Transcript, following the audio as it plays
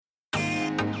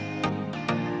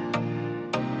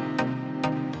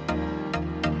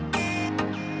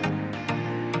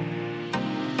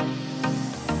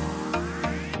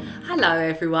Hello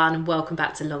everyone and welcome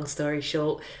back to Long Story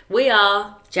Short. We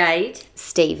are Jade,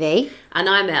 Stevie, and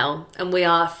I'm Elle, and we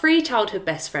are three childhood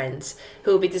best friends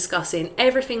who will be discussing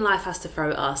everything life has to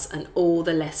throw at us and all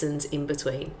the lessons in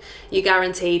between. You're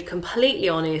guaranteed completely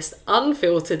honest,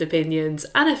 unfiltered opinions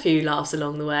and a few laughs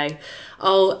along the way.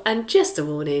 Oh, and just a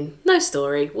warning, no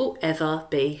story will ever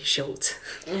be short.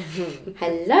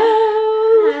 Hello.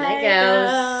 Hey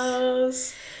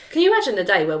girls. Can you imagine the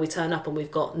day where we turn up and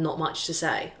we've got not much to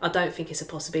say? I don't think it's a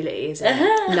possibility, is it?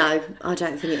 No, I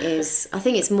don't think it is. I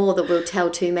think it's more that we'll tell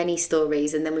too many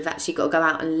stories and then we've actually got to go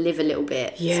out and live a little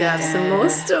bit to have some more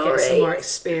stories. Get some more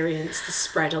experience to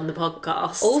spread on the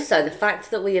podcast. Also, the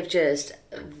fact that we have just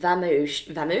vamooshed.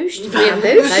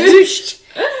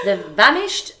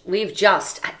 We've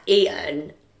just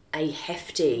eaten a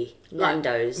hefty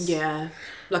Nando's. Yeah,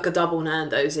 like a double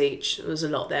Nando's each. There was a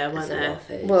lot there, wasn't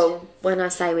there? Well, when I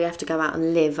say we have to go out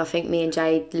and live, I think me and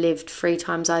Jade lived 3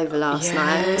 times over last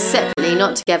night. Separately,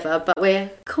 not together, but we're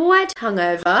quite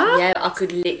hungover. Yeah, I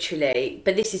could literally.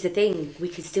 But this is the thing, we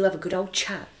could still have a good old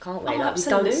chat, can't we? Oh, like,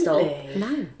 absolutely. we don't stop.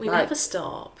 No. We Like- never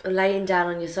stop. Laying down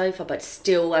on your sofa, but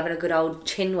still having a good old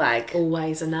chin wag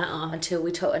Always a natter. until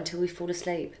we fall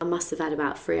asleep. I must have had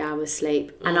about 3 hours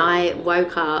sleep. And I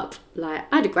woke up, I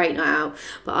had a great night out,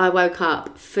 but I woke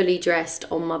up fully dressed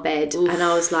on my bed. And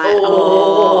I was like,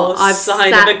 I've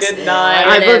sign of a good night.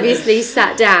 I've obviously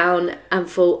sat down and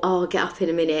thought, I'll get up in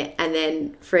a minute. And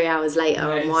then 3 hours later,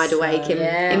 I'm wide awake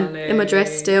in my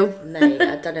dress still. Mate,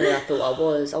 I don't know who I thought I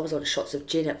was. I was on shots of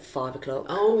gin at 5 o'clock.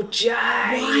 Oh, Jade.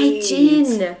 Why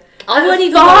gin? I weren't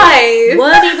even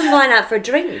going out for a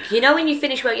drink. You know when you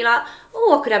finish work, you're like,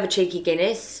 oh, I could have a cheeky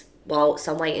Guinness whilst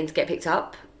I'm waiting to get picked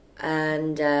up.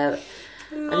 And then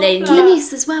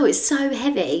Guinness as well, it's so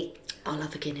heavy. I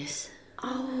love a Guinness.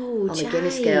 Oh, I'm Jade. a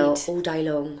Guinness girl all day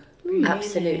long.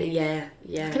 Absolutely, yeah.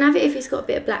 I can have it if it's got a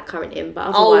bit of blackcurrant in,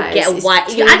 but Oh, otherwise get it's away.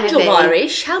 too You're heavy.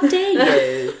 Irish. How dare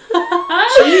you?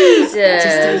 Jesus.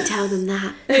 Just don't tell them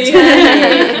that.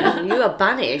 Yeah. You are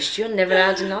banished. You're never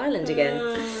allowed in Ireland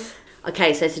again.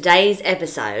 Okay, so today's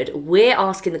episode, we're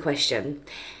asking the question,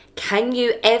 can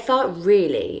you ever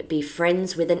really be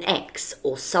friends with an ex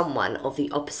or someone of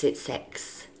the opposite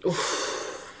sex?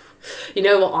 You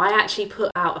know what? I actually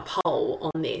put out a poll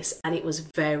on this and it was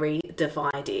very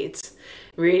divided.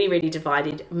 Really, really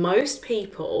divided. Most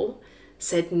people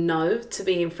said no to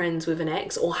being friends with an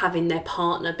ex or having their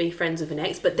partner be friends with an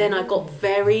ex. But then I got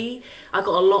a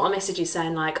lot of messages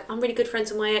saying like, I'm really good friends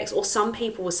with my ex. Or some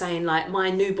people were saying like, my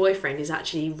new boyfriend is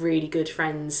actually really good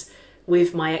friends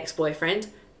with my ex-boyfriend.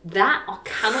 That I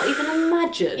cannot even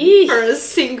imagine for a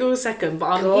single second. But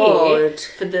I'm here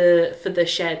for the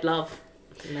shared love.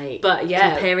 Mate, But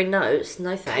yeah, comparing notes,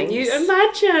 no thanks. can you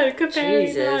imagine comparing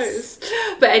Jesus. those?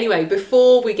 But anyway,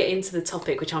 before we get into the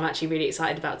topic, which I'm actually really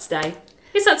excited about today,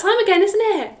 it's that time again, isn't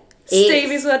it?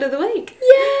 Stevie's Word of the Week.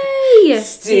 Yay!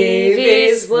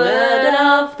 Stevie's Word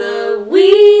of the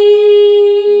Week.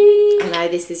 I know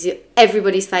this is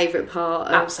everybody's favourite part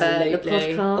of the Absolutely.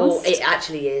 podcast. Oh, it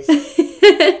actually is.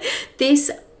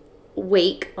 This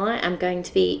week I am going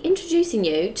to be introducing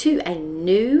you to a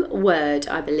new word,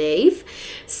 I believe.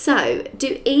 So,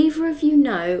 do either of you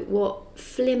know what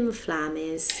flim flam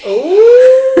is?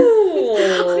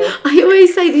 Oh. I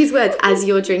always say these words as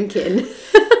you're drinking.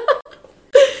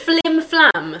 Flim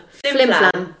flam. Flim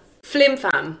flam. Flim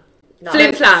fam. No.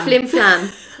 Flim flam. Flim flam.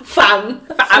 Fam.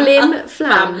 Flim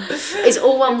flam. It's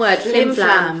all one word. Flim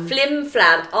flam. Flim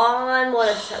flam.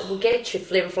 We'll get your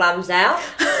flim flams out.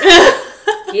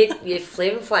 Your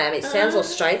flim flam. It sounds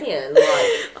Australian.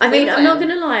 Like, I mean, I'm not flim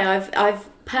going to lie, I've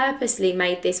purposely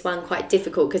made this one quite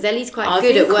difficult because Ellie's quite I've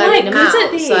good been at working quite them good out.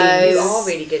 at these. flam. You So, are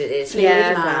really good at this.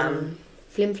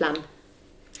 Flim flam.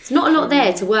 It's not a lot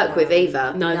there to work with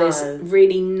either. No, there's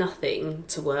really nothing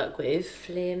to work with.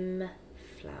 Flim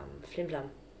flam. Flim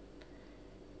flam.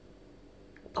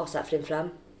 Pass that flim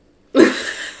flam.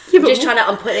 I'm just trying to.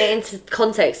 I'm putting it into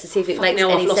context to see if it makes Now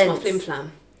any I've lost sense. my flim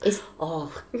flam.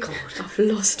 Oh God. I've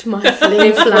lost my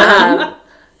flim flam.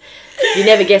 You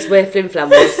never guessed where flim flam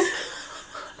was.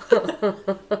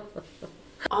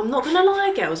 I'm not gonna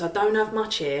lie, girls. I don't have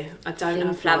much here. I don't Flim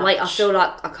have flam. much. Wait, I feel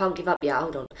like I can't give up yet.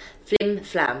 Hold on. Flim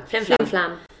flam. Flim Flim flam.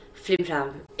 flam. Flim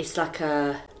flam. It's like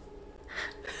a.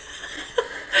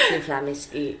 Flim flam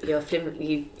is you're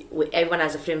flim. Everyone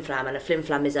has a flim flam, and a flim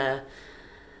flam is a.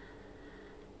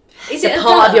 Is it's it a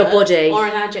part of your verb body. or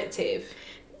an adjective?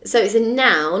 So it's a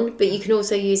noun, but you can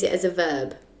also use it as a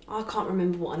verb. I can't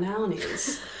remember what a noun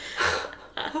is.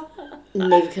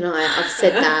 Neither can I. I've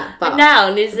said that, A but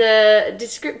noun is a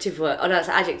descriptive word. Oh no, it's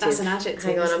an adjective. That's an adjective.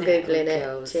 hang on, I'm isn't it? googling it.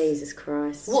 Girls. Jesus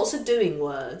Christ. What's a doing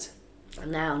word? A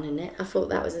noun, isn't it? I thought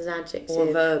that was an adjective. Or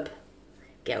a verb.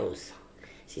 Girls.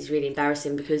 This is really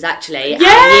embarrassing because actually, Yeah!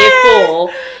 at year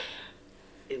 4,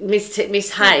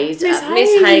 Miss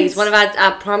Hayes, one of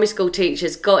our primary school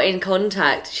teachers, got in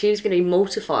contact. She was going to be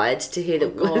mortified to hear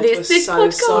that God, this we're so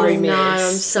podcast. sorry, No, I'm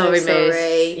Miss. so Sorry, sorry.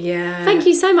 Miss. Yeah. Thank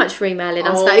you so much for emailing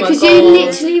us Oh though, my because you God.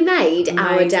 literally made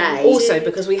our Amazing. day. Also,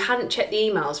 because we hadn't checked the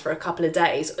emails for a couple of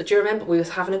days. Do you remember we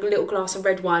was having a little glass of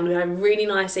red wine? We had a really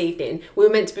nice evening. We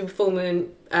were meant to be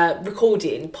performing,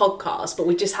 recording podcast, but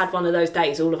we just had one of those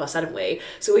days, all of us, hadn't we?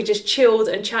 So we just chilled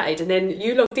and chatted, and then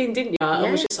you logged in, didn't you?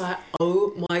 And was just like,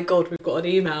 oh my God, we've got an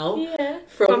email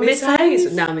from Miss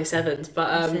Hayes. Now Miss Evans.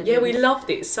 But yeah, we loved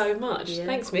it so much. Yeah.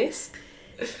 Thanks, Miss.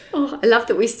 Oh, I love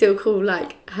that we still call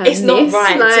like her It's not Miss,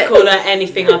 right like- to call her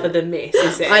anything other than Miss,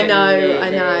 is it? I know.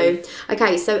 Really?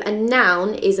 Okay, so a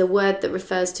noun is a word that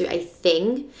refers to a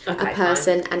thing, Okay, a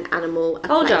person, an animal, a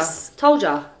Told ya. place. Told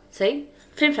ya. See?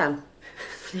 Flim flam.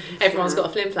 Everyone's got a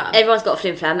flim flam. Everyone's got a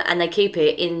flim flam and they keep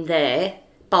it in their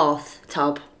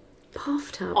bathtub.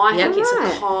 Bathtub. I think it's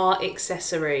Right. a car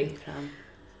accessory.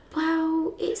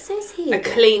 Well, it says here. A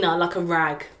cleaner, like a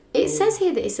rag. It says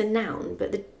here that it's a noun,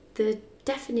 but the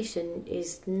definition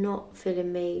is not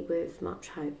filling me with much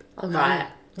hope. Okay. Right.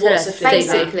 Tell What's us, a flim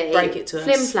flam? Basically, Break it to us.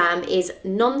 flim flam is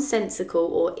nonsensical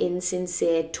or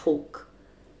insincere talk.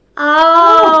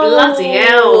 Oh, bloody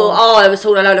hell. Oh, I was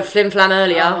talking a load of flim flam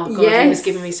earlier. Oh God, Yes. he was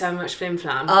giving me so much flim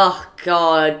flam. Oh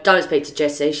God, don't speak to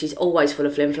Jessie. She's always full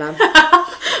of flim flam.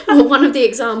 Well, one of the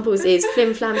examples is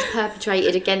flim flams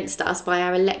perpetrated against us by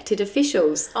our elected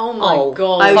officials. Oh my Oh,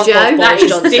 God. Ojo. Fuck off, That Boris is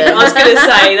Johnson. I was going to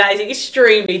say, that is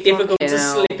extremely difficult to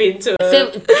hell. slip into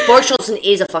a... Boris Johnson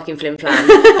is a fucking flim flam.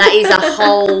 That is a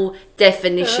whole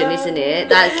definition, isn't it?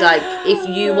 That's like if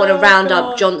you want to round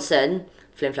up Johnson,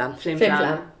 flim flam. Flim Flim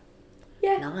flam. flam.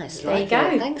 Yeah. Nice. There you like go.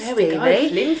 it. Thanks, There we go, Stevie.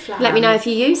 flim flam. Let me know if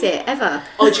you use it ever.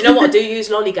 Oh, do you know what? I do use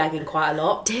lollygagging quite a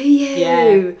lot. Do you?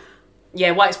 Yeah.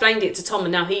 Yeah, well, I explained it to Tom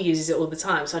and now he uses it all the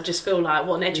time. So I just feel like,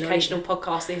 what an educational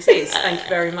podcast this is. Thank you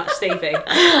very much, Stevie.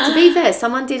 To be fair,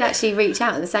 someone did actually reach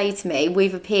out and say to me,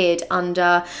 we've appeared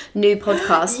under new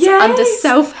podcasts Yes! under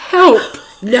self-help.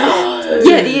 No!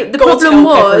 Yeah, the God problem help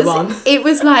was, everyone. it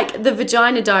was like the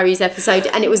Vagina Diaries episode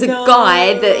and it was a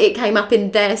guy that it came up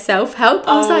in their self-help.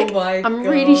 I was like, I'm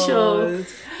really sure.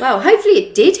 Well, hopefully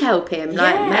it did help him.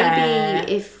 Like, Yeah.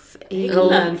 maybe if he... He can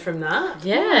learn from that.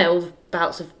 Yeah, all the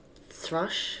bouts of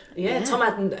thrush. Yeah,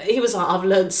 Tom he was like, I've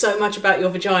learned so much about your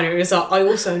vagina. He was like, I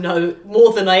also know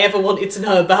more than I ever wanted to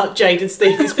know about Jade and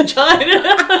Stevie's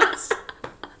vaginas.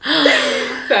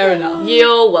 Fair enough.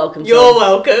 You're welcome. You're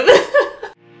Tom. welcome.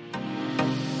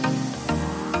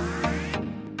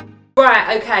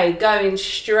 Right, okay, going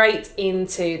straight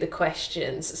into the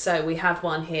questions. So we have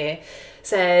one here.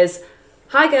 Says,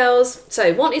 hi girls,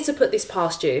 so wanted to put this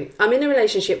past you. I'm in a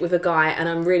relationship with a guy and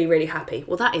I'm really, really happy.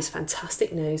 Well, that is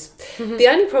fantastic news. The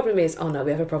only problem is, oh no,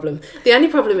 we have a problem. The only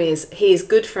problem is he is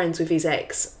good friends with his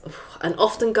ex and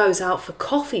often goes out for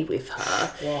coffee with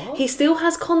her. What? He still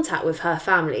has contact with her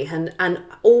family and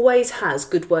always has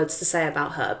good words to say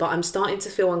about her, but I'm starting to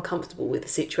feel uncomfortable with the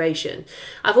situation.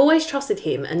 I've always trusted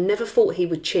him and never thought he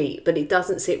would cheat, but it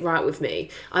doesn't sit right with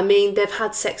me. I mean, they've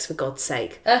had sex for God's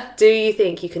sake. Do you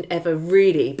think you can ever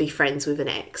really be friends with an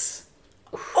ex?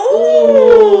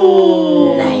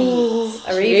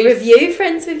 Are either of you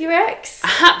friends with your ex?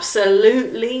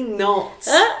 Absolutely not.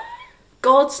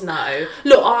 God's no.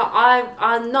 Look,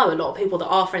 I know a lot of people that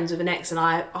are friends with an ex and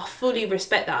I fully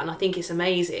respect that and I think it's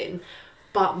amazing.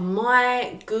 But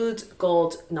my good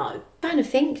God, no. Trying to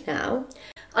think now.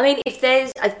 I mean, if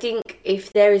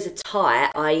there is a tie,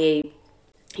 i.e.,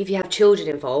 if you have children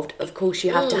involved, of course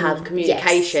you have to have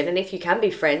communication, and if you can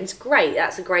be friends, great.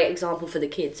 That's a great example for the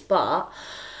kids. But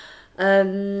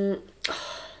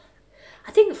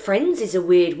I think friends is a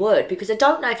weird word because I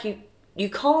don't know if you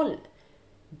can't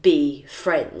be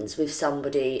friends with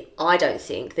somebody. I don't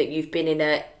think that you've been in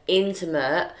a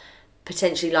intimate,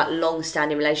 potentially like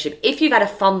long-standing relationship. If you've had a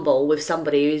fumble with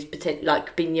somebody who's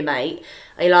like been your mate,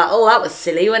 and you're like, oh, that was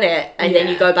silly, wasn't it? And then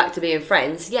you go back to being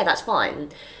friends. Yeah, that's fine.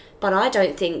 But I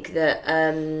don't think that.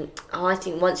 I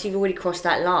think once you've already crossed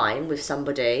that line with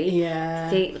somebody,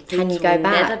 Can you go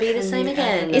back? Never be the same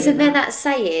again. Isn't there that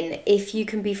saying, if you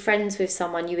can be friends with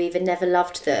someone, you either never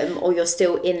loved them or you're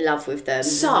still in love with them?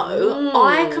 So,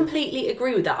 I completely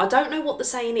agree with that. I don't know what the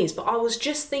saying is, but I was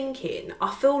just thinking, I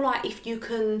feel like if you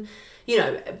can, you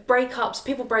know,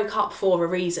 people break up for a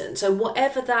reason. So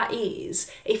whatever that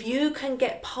is, if you can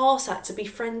get past that to be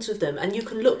friends with them and you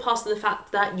can look past the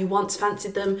fact that you once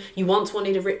fancied them, you once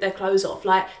wanted to rip their clothes off,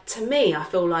 like, to me, I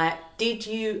feel like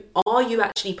are you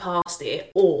actually past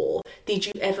it, or did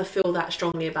you ever feel that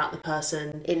strongly about the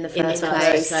person in the first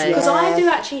place? Because I do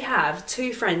actually have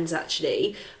two friends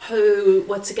actually who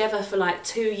were together for like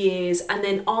 2 years, and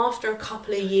then after a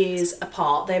couple of years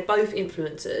apart, they're both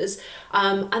influencers,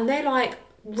 and they're like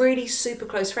really super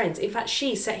close friends. In fact,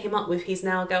 she set him up with his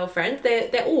now girlfriend.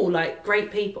 They're all like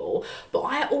great people, but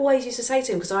I always used to say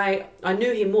to him, because I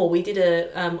knew him more, we did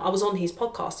I was on his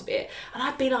podcast a bit, and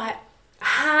I'd be like,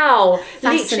 how?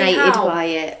 Fascinated by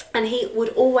it. And he would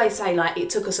always say, like, it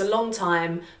took us a long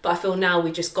time, but I feel now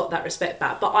we just got that respect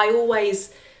back. But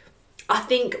I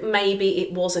think maybe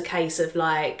it was a case of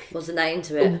like, wasn't that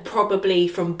into it? Probably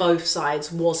from both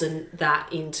sides wasn't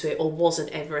that into it, or wasn't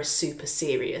ever a super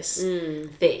serious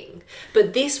thing.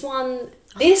 But this one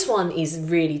is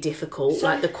really difficult.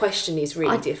 Like, the question is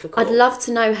really difficult. I'd love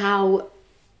to know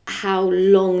how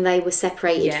long they were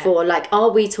separated for. Like, are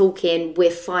we talking we're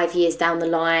 5 years down the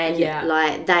line? Yeah.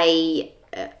 Like, they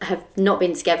have not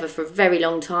been together for a very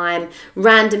long time,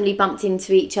 randomly bumped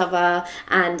into each other,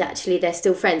 and actually they're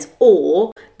still friends,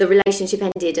 or the relationship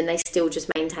ended and they still just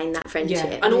maintain that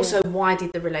friendship. Yeah. And also, why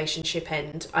did the relationship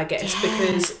end, I guess?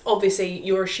 Because obviously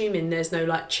you're assuming there's no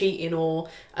like cheating or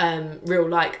real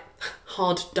like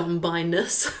hard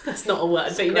done-byness. That's not a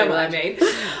word, but you know what I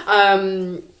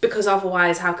mean. Because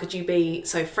otherwise, how could you be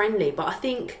so friendly? But I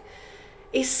think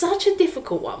it's such a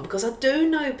difficult one, because I do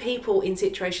know people in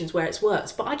situations where it's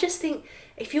worked, but I just think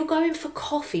if you're going for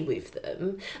coffee with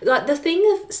them, like, the thing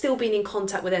of still being in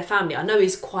contact with their family, I know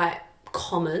is quite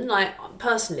common. Like,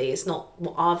 personally, it's not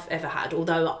what I've ever had,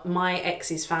 although my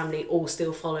ex's family all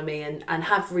still follow me and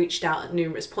have reached out at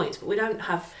numerous points, but we don't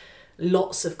have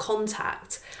lots of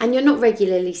contact. And you're not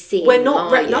regularly seeing We're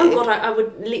not, them, no, God, I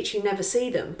would literally never see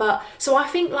them. But, so I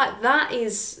think, like, that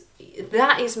is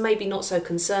maybe not so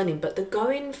concerning, but the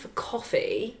going for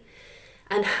coffee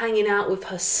and hanging out with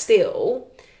her still.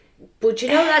 Well, do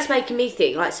you know what that's making me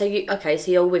think? Like, so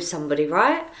you're with somebody,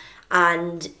 right?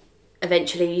 And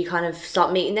eventually you kind of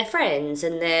start meeting their friends,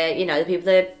 and they're, you know, the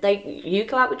people you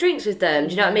go out with drinks with them.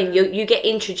 Do you know what I mean? You get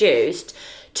introduced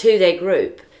to their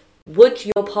group. Would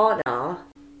your partner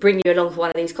bring you along for one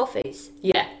of these coffees?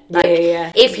 Yeah. Like,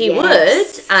 yeah. If he would,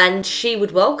 and she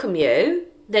would welcome you,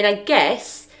 then I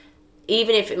guess,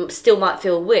 even if it still might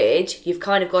feel weird, you've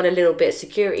kind of got a little bit of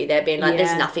security there, being like,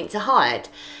 there's nothing to hide.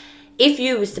 If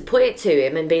you was to put it to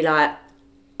him and be like,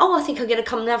 oh, I think I'm going to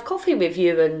come and have coffee with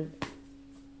you and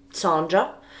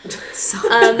Sandra.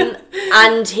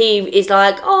 And he is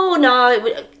like, oh, no,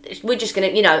 we're just going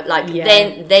to, you know, like,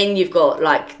 then you've got,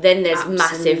 like, then there's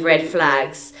massive red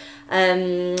flags,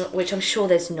 which I'm sure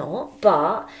there's not,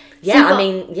 but... Yeah, I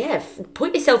mean,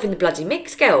 put yourself in the bloody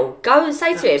mix, girl. Go and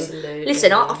say to him,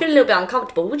 listen, I feel a little bit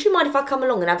uncomfortable. Would you mind if I come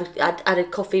along and had a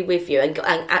coffee with you and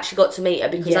actually got to meet her?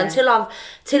 Because until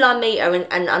I meet her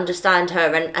and understand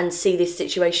her and see this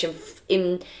situation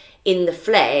in the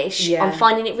flesh, I'm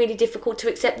finding it really difficult to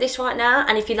accept this right now.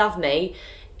 And if you love me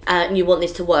and you want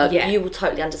this to work, you will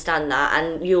totally understand that,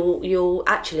 and you'll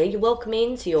welcome me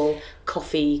into your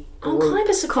coffee group. I'm kind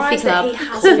of surprised that he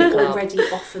hasn't already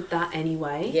offered that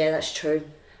anyway. Yeah, that's true.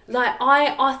 Like,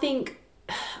 I think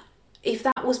if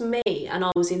that was me and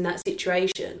I was in that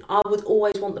situation, I would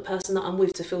always want the person that I'm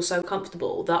with to feel so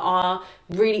comfortable that I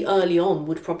really early on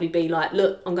would probably be like,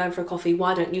 look, I'm going for a coffee,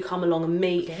 why don't you come along and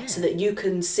meet so that you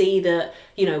can see that,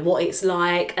 you know, what it's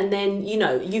like, and then, you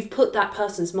know, you've put that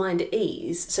person's mind at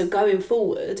ease, so going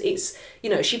forward, it's, you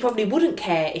know, she probably wouldn't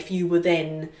care if you were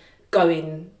then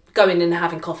going and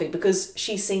having coffee because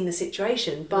she's seen the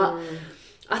situation. But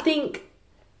I think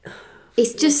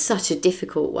it's just such a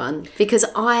difficult one, because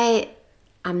I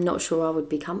am not sure I would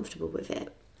be comfortable with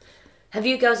it. Have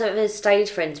you girls ever stayed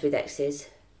friends with exes?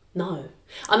 No.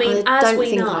 I mean, as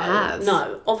we know,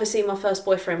 no. Obviously, my first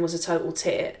boyfriend was a total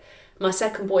tit. My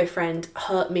second boyfriend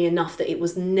hurt me enough that it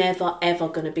was never, ever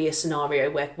going to be a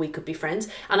scenario where we could be friends.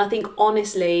 And I think,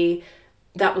 honestly,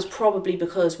 that was probably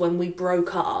because when we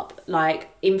broke up, like,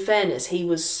 in fairness, he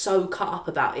was so cut up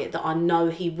about it that I know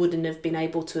he wouldn't have been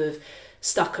able to have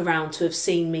stuck around to have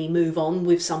seen me move on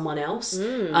with someone else,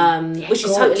 which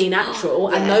is totally natural,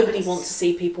 and nobody wants to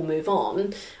see people move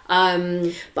on.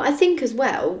 But I think as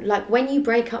well, like, when you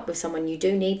break up with someone, you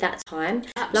do need that time.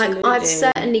 Absolutely. Like, I've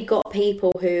certainly got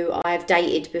people who I've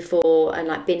dated before and,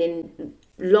 like, been in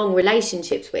long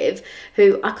relationships with,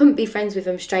 who I couldn't be friends with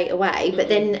them straight away, but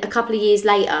then a couple of years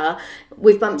later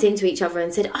we've bumped into each other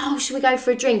and said, oh, should we go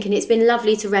for a drink? And it's been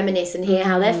lovely to reminisce and hear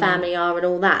how their family are and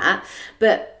all that,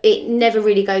 but it never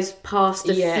really goes past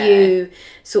a few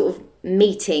sort of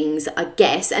meetings, I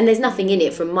guess, and there's nothing in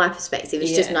it from my perspective,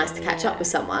 it's just nice to catch up with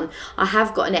someone. I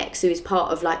have got an ex who is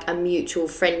part of like a mutual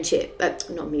friendship,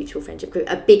 not mutual friendship group,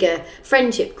 a bigger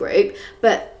friendship group,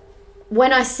 but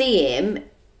when I see him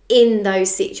in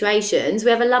those situations, we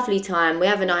have a lovely time, we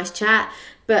have a nice chat,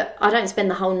 but I don't spend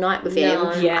the whole night with him.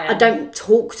 I don't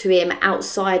talk to him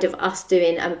outside of us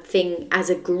doing a thing as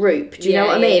a group. Do you know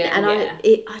what I mean? And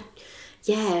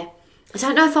I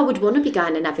don't know if I would want to be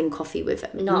going and having coffee with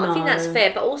him. No, I think that's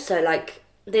fair, but also like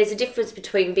there's a difference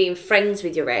between being friends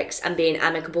with your ex and being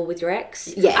amicable with your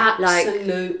ex. Yeah,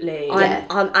 absolutely.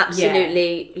 I'm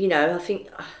absolutely, you know, I think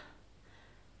I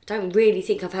don't really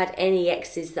think I've had any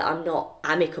exes that I'm not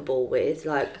amicable with,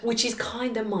 like, which is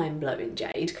kind of mind blowing,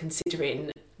 Jade, considering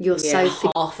you're so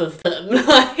half of them,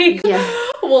 like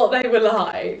what they were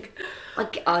like.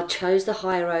 I chose the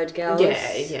high road, girls.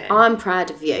 Yeah. I'm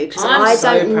proud of you because I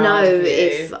don't know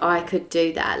if I could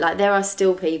do that. Like, there are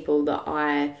still people that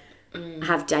I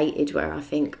have dated where I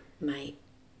think, mate,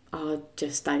 I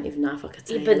just don't even know if I could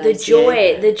say but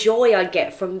the joy I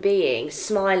get from being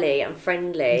smiley and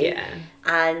friendly,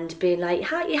 and being like,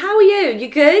 how are you? You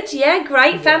good? Yeah,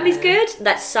 great. Family's good.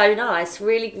 That's so nice.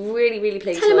 Really, really, really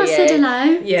pleased. Tell him I said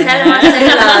hello. Yeah. Tell him I said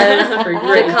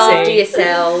hello. Look after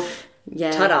yourself.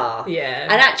 Yeah. Ta-da. Yeah.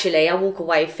 And actually, I walk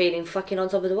away feeling fucking on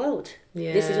top of the world.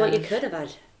 Yeah. This is what you could have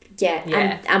had.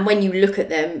 Yeah. And when you look at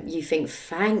them, you think,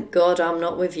 thank God I'm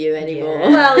not with you anymore. Yeah.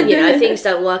 Well, you know, things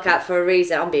don't work out for a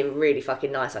reason. I'm being really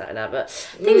fucking nice, I don't know, but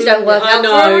things don't work out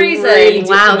for a reason. Really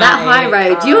wow, that high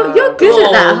road. You're good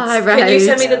at that high road. Can you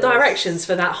send me the directions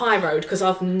for that high road? Because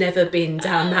I've never been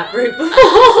down that route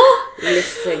before.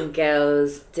 Listen,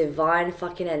 girls, divine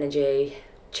fucking energy.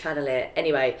 Channel it.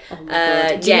 Anyway, Do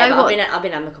you know what? I've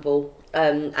been amicable.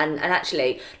 And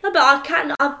actually, no, but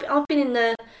I've been in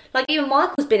the, like, even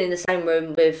Michael's been in the same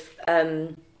room with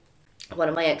one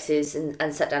of my exes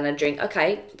and sat down and drink.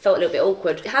 Okay, felt a little bit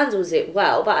awkward. Handles it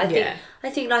well, but I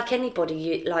think like anybody,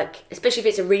 you like, especially if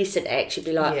it's a recent ex, you'd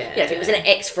be like, if it was an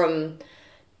ex from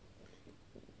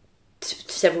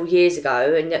several years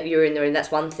ago and you're in the room,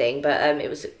 that's one thing, but it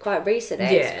was quite recent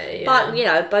ex. But you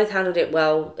know, both handled it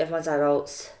well. Everyone's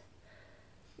adults.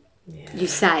 You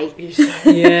say.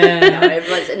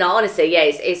 No, honestly,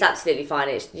 it's absolutely fine.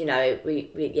 It's, you know,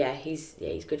 he's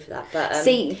good for that. But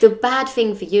see, the bad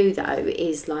thing for you though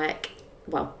is like,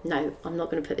 well, no, I'm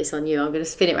not going to put this on you. I'm going to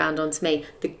spin it round onto me.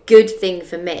 The good thing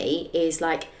for me is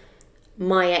like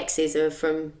my exes are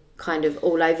from kind of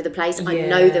all over the place. I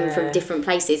know them from different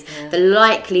places. The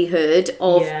likelihood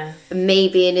of me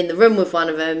being in the room with one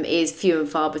of them is few and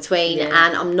far between, and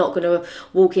I'm not going to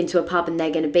walk into a pub and they're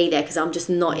going to be there because I'm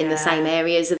just not in the same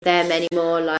areas of them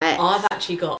anymore. Like, I've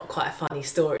actually got quite a funny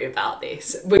story about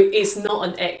this. It's not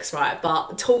an ex, right?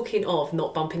 But talking of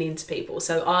not bumping into people,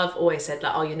 so I've always said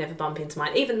like, oh, you never bump into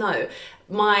mine, even though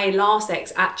my last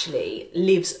ex actually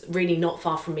lives really not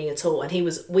far from me at all, and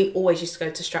we always used to go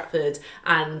to Stratford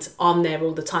and I'm there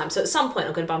all the time, so at some point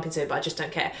I'm going to bump into him, but I just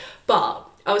don't care. But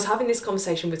I was having this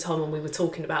conversation with Tom and we were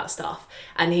talking about stuff,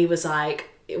 and he was like,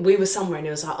 we were somewhere and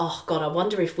he was like, oh God, I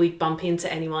wonder if we'd bump into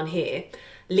anyone here.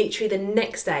 Literally the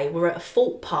next day we're at a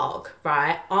Thorpe Park,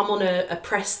 right? I'm on a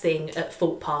press thing at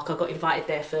Thorpe Park. I got invited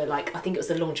there for like, I think it was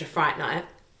the launch of Fright Night.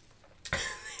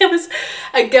 There was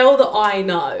a girl that I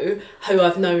know who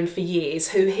I've known for years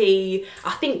who he,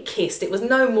 I think, kissed. It was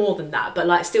no more than that, but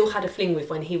like still had a fling with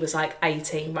when he was like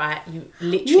 18, right? You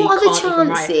literally what are the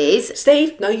can't chances? Even,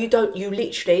 Steve, no, you don't. You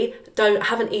literally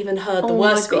haven't even heard the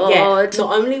worst bit yet.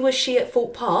 Not only was she at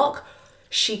Thorpe Park,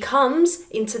 she comes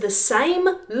into the same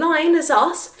line as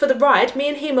us for the ride. Me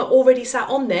and him are already sat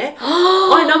on there.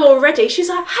 I know already. She's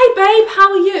like, hey babe,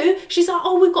 how are you? She's like,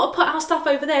 oh, we've got to put our stuff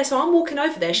over there. So I'm walking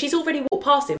over there. She's already walked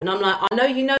past him. And I'm like, I know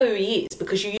you know who he is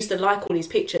because you used to like all his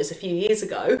pictures a few years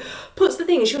ago. Puts the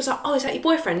thing and she was like, oh, is that your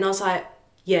boyfriend? And I was like,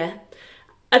 yeah.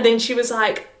 And then she was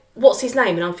like, what's his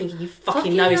name? And I'm thinking, you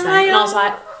fucking know his name. And I was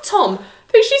like, Tom.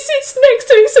 Then she sits next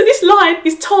to me, so this line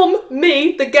is Tom,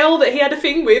 me, the girl that he had a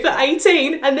thing with at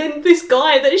 18, and then this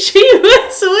guy that she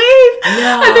was with.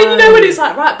 No. And then you know when it's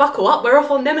like, right, buckle up, we're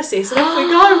off on Nemesis, and off we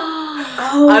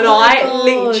go. And I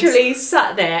literally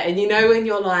sat there, and you know when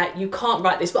you're like, you can't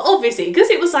write this, but obviously, because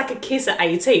it was like a kiss at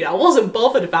 18, I wasn't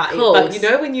bothered about it, but you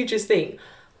know when you just think,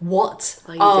 what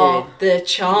are the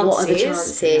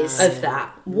chances of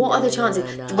that? What are the chances?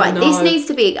 Right, this needs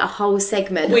to be a whole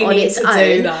segment on its own.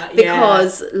 Do that,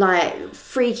 because like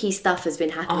freaky stuff has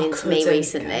been happening to me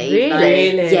recently.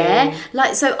 Really? Yeah.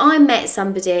 Like, so I met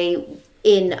somebody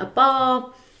in a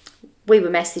bar, we were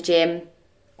messaging,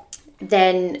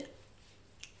 then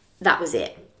that was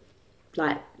it.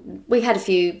 like, we had a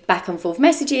few back and forth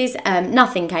messages,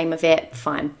 nothing came of it,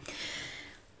 fine.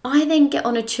 I then get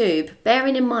on a tube,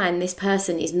 bearing in mind this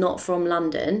person is not from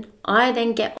London. I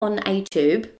then get on a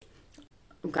tube,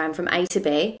 I'm going from A to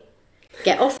B,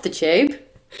 get off the tube,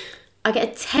 I get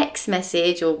a text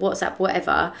message or WhatsApp,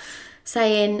 whatever,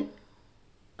 saying,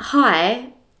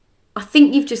 hi, I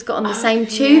think you've just got on the same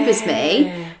tube as me.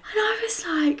 And I was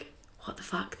like, what the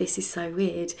fuck, this is so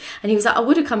weird. And he was like, I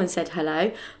would have come and said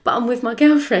hello, but I'm with my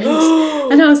girlfriend.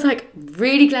 And I was like,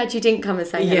 really glad you didn't come and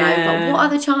say hello, but what are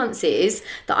the chances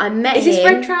that I met him? Is this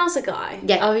red trouser guy?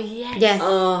 Yeah. Oh, yes. Yeah.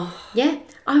 Oh. Yeah.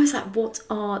 I was like, what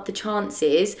are the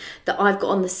chances that I've got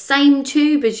on the same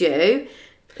tube as you?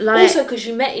 Like, Also, because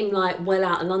you met him like well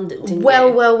out of London, didn't you?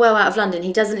 well out of London.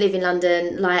 He doesn't live in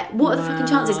London. Like, what are the fucking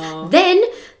chances? Then,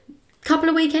 a couple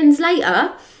of weekends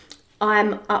later,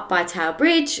 I'm up by Tower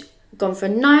Bridge, gone for a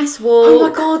nice walk. Oh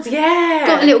my god, yeah.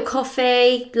 Got a little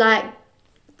coffee, like,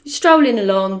 strolling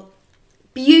along.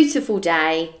 Beautiful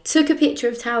day. Took a picture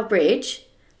of Tower Bridge,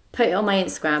 put it on my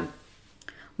Instagram.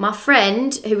 My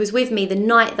friend, who was with me the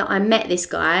night that I met this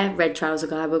guy, red trouser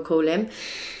guy we'll call him,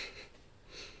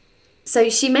 so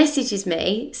she messages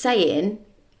me saying,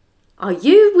 are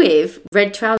you with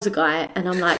red trouser guy? And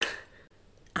I'm like,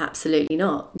 absolutely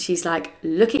not. She's like,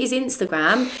 look at his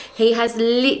Instagram. He has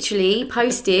literally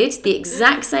posted the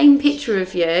exact same picture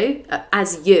of you,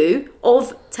 as you,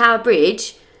 of Tower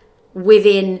Bridge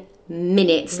within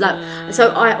minutes. Like, so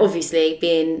I obviously,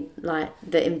 being like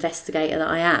the investigator that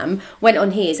I am, went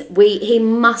on his. He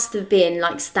must have been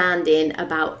like standing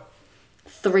about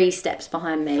 3 steps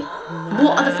behind me.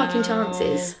 What are the fucking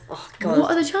chances? Oh, God.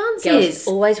 What are the chances? Girls,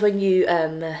 always when you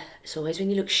it's always when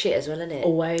you look shit as well, isn't it?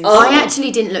 Always. I actually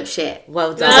didn't look shit.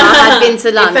 Well done. So I had been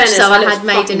to lunch, fairness, so I I looked had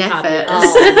made an fucking effort.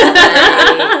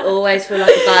 fabulous. Oh, always feel like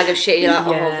a bag of shit. You're like,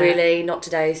 Yeah. oh, really? Not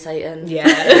today, Satan. Yeah.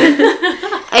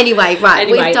 Anyway, right,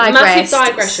 we've digressed. Massive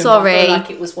digression. But I Sorry. feel like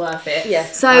it was worth it. Yeah.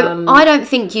 So I don't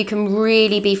think you can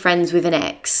really be friends with an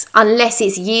ex unless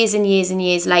it's years and years and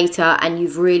years later and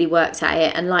you've really worked at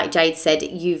it. And like Jade said,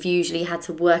 you've usually had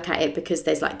to work at it because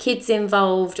there's like kids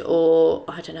involved, or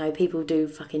I don't know, people do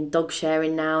fucking dog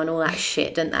sharing now and all that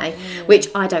shit, don't they? Which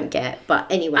I don't get.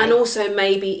 But anyway. And also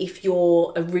maybe if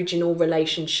your original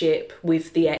relationship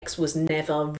with the ex was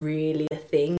never really a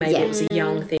thing, maybe it was a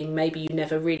young thing, maybe you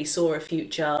never really saw a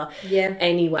future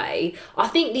anyway. I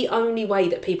think the only way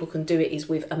that people can do it is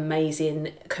with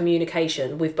amazing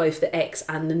communication with both the ex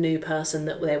and the new person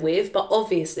that they're with. But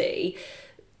obviously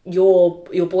your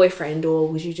boyfriend, or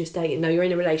was you just dating? No, you're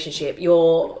in a relationship.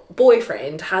 Your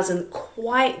boyfriend hasn't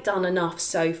quite done enough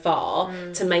so far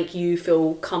to make you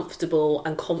feel comfortable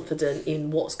and confident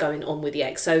in what's going on with the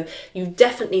ex. So you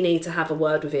definitely need to have a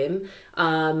word with him.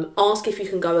 Ask if you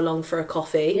can go along for a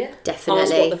coffee. Yeah. Definitely.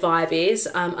 Ask what the vibe is.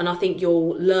 And I think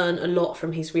you'll learn a lot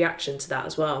from his reaction to that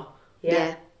as well.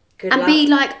 Yeah. Good And luck. be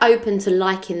like open to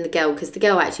liking the girl, because the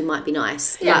girl actually might be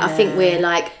nice. Like, I think we're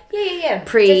like Yeah.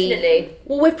 Pre- Definitely.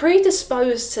 Well, we're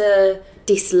predisposed to,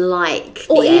 dislike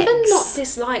or the even ex. not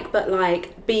dislike, but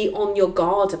like be on your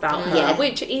guard about her, Yeah.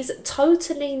 which is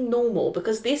totally normal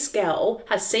because this girl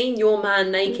has seen your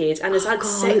man naked and has had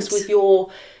sex with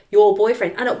your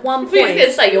boyfriend, and at one I was going to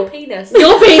point say your penis.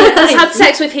 your penis has had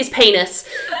sex with his penis.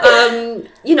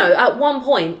 You know, at one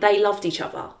point they loved each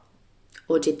other.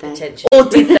 Or did they? Attention. Or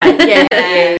did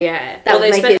they? Yeah. That would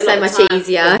they make spent it a so lot of much time,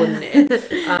 easier. wouldn't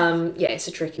it? Yeah, it's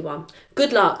a tricky one.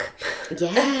 Good luck.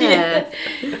 Yeah.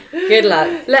 Good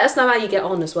luck. Let us know how you get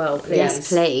on as well, please. Yes,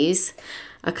 please.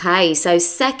 Okay, so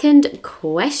second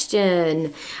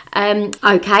question.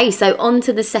 Okay, so on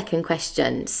to the second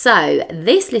question. So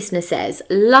this listener says,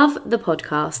 love the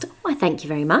podcast. Why, thank you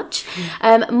very much.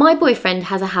 My boyfriend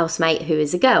has a housemate who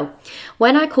is a girl.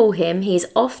 When I call him, he's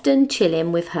often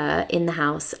chilling with her in the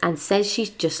house and says she's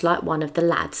just like one of the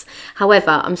lads.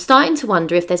 However, I'm starting to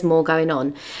wonder if there's more going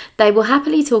on. They will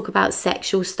happily talk about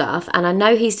sexual stuff, and I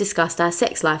know he's discussed our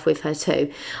sex life with her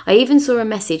too. I even saw a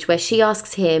message where she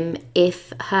asks him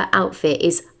if her outfit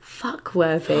is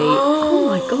fuck-worthy. Oh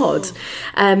my God.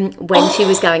 When she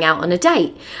was going out on a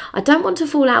date. I don't want to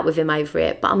fall out with him over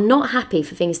it, but I'm not happy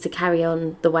for things to carry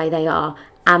on the way they are.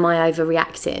 Am I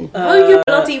overreacting? Oh, you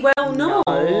bloody well not.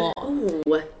 Oh,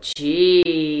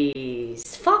 Jeez.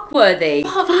 Fuckworthy.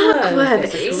 fuck-worthy.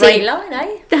 Great See, line,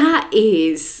 eh? that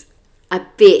is a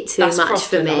bit too That's much for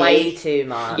crossing the me. Way too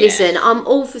much. Listen, I'm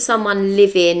all for someone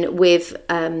living with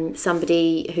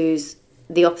somebody who's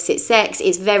the opposite sex.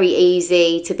 It's very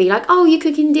easy to be like, oh, you're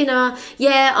cooking dinner.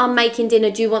 Yeah, I'm making dinner.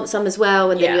 Do you want some as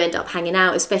well? And then Yeah. you end up hanging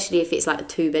out, especially if it's like a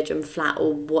 2-bedroom flat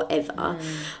or whatever.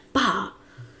 But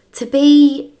to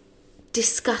be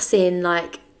discussing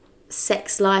like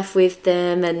sex life with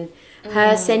them, and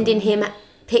her sending him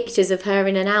pictures of her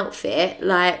in an outfit.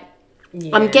 Like,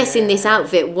 I'm guessing this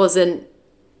outfit wasn't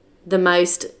the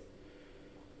most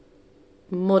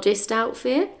modest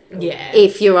outfit. Yeah.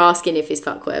 If you're asking if it's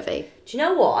fuckworthy. Do you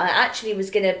know what? I actually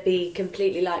was going to be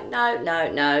completely like,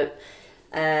 no.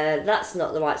 That's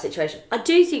not the right situation. I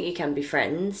do think you can be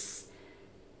friends,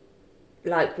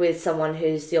 like, with someone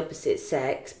who's the opposite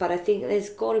sex, but I think there's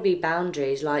got to be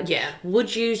boundaries. Like,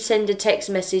 would you send a text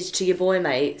message to your boy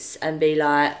mates and be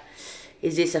like,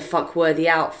 is this a fuck-worthy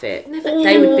outfit?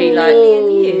 They would be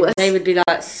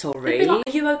like, sorry. They'd be like,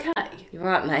 are you okay? You're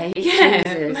right, mate. Yeah,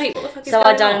 Jesus. mate, what the fuck is so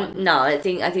going I don't on? know. I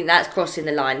think that's crossing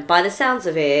the line. By the sounds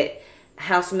of it,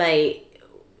 housemate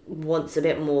wants a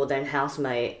bit more than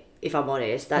housemate. If I'm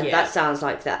honest, that sounds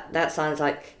like that sounds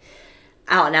like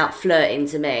out and out flirting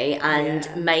to me. And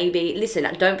maybe,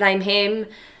 listen, don't blame him,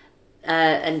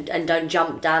 and don't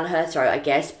jump down her throat, I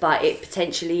guess. But it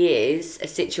potentially is a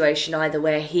situation either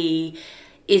where he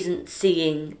isn't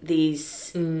seeing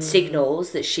these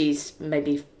signals that she's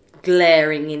maybe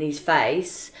glaring in his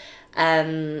face,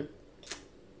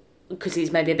 because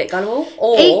he's maybe a bit gullible.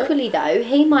 Or equally though,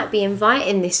 he might be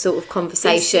inviting this sort of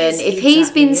conversation if he's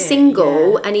exactly been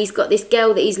single, yeah. and he's got this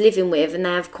girl that he's living with, and they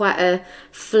have quite a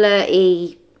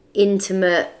flirty,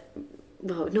 intimate,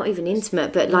 well, not even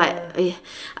intimate, but like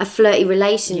a flirty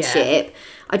relationship.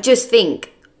 I just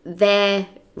think their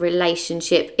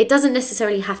relationship, it doesn't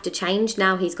necessarily have to change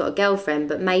now he's got a girlfriend,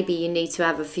 but maybe you need to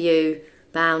have a few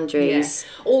boundaries.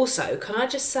 Also, can I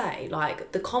just say,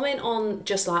 like, the comment on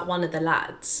just like one of the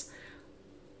lads,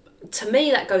 to me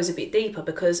that goes a bit deeper,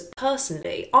 because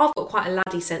personally I've got quite a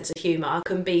laddie sense of humour. I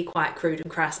can be quite crude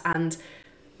and crass, and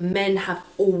men have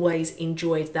always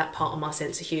enjoyed that part of my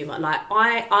sense of humour. Like,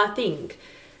 I think,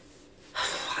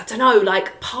 I don't know,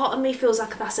 like, part of me feels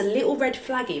like that's a little red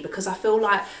flaggy, because I feel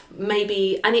like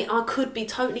maybe, and I could be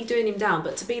totally doing him down,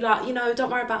 but to be like, you know, don't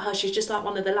worry about her, she's just like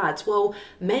one of the lads. Well,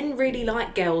 men really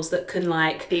like girls that can,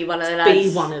 like, be one of the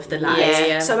lads.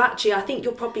 Yeah. So actually, I think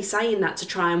you're probably saying that to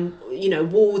try and, you know,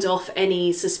 ward off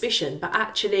any suspicion, but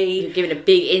actually, you're giving a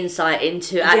big insight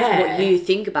into what you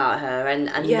think about her, and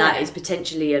that is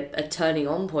potentially a turning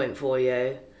on point for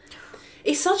you.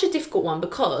 It's such a difficult one,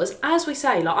 because, as we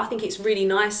say, like, I think it's really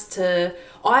nice to...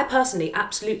 I personally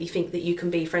absolutely think that you can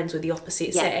be friends with the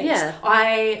opposite sex.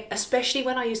 Yeah. Especially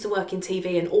when I used to work in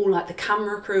TV and all, like, the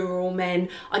camera crew were all men,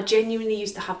 I genuinely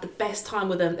used to have the best time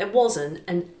with them. There wasn't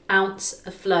an ounce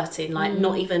of flirting, like,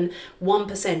 not even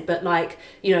 1%. But, like,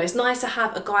 you know, it's nice to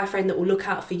have a guy friend that will look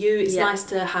out for you. It's nice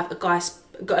to have a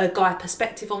guy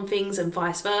perspective on things, and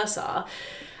vice versa.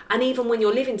 And even when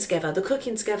you're living together, the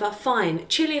cooking together, fine.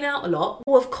 Chilling out a lot,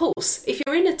 well, of course. If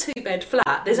you're in a 2-bed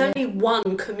flat, there's only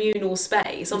one communal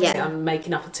space. Obviously, I'm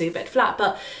making up a 2-bed flat,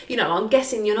 but, you know, I'm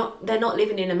guessing they're not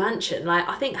living in a mansion. Like,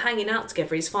 I think hanging out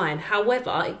together is fine.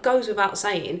 However, it goes without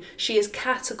saying, she has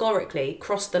categorically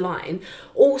crossed the line.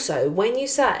 Also, when you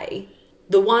say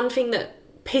the one thing that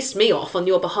pissed me off on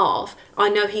your behalf, I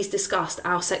know he's discussed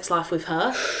our sex life with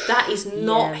her. That is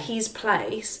not his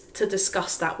place to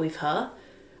discuss that with her.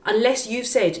 Unless you've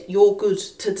said you're good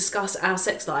to discuss our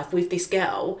sex life with this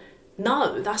girl,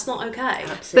 no, that's not okay.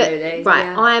 Absolutely.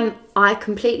 But, I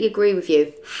completely agree with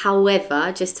you.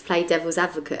 However, just to play devil's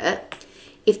advocate,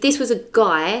 if this was a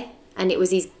guy and it was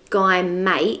his guy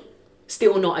mate,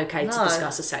 still not okay to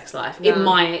discuss a sex life, in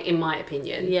my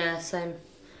opinion. Yeah, same.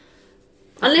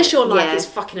 Unless your life is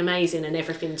fucking amazing and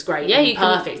everything's great and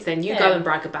perfect, then you go and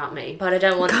brag about me. But I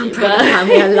don't want I love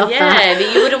that. Yeah,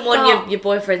 but you wouldn't want your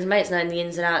boyfriend's mates knowing the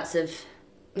ins and outs of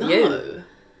you.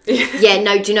 Yeah,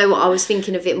 no, do you know what? I was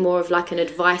thinking of it more of like an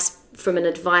advice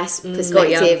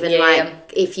perspective, and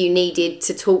if you needed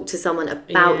to talk to someone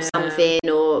about something,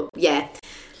 or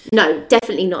no,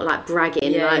 definitely not like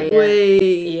bragging.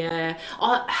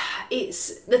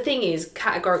 It's the thing is,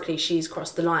 categorically she's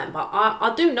crossed the line, but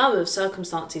I do know of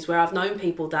circumstances where I've known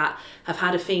people that have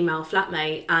had a female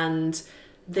flatmate and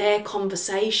their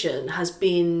conversation has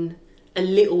been a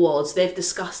little odd. They've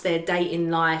discussed their dating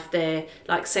life, their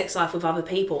like sex life with other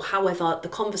people. However, the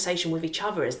conversation with each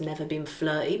other has never been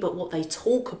flirty, but what they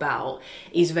talk about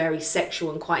is very sexual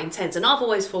and quite intense. And I've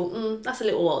always thought, that's a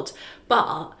little odd.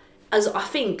 But as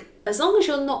long as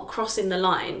you're not crossing the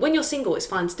line, when you're single, it's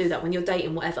fine to do that, when you're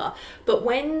dating, whatever. But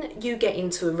when you get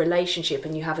into a relationship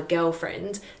and you have a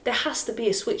girlfriend, there has to be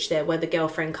a switch there where the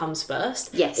girlfriend comes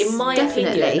first. Yes, in my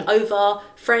opinion, over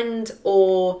friend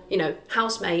or, you know,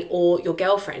 housemate or your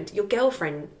girlfriend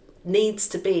needs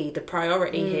to be the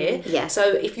priority here. Yeah. So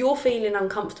if you're feeling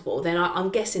uncomfortable, then I'm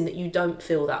guessing that you don't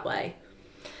feel that way.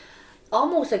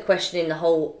 I'm also questioning the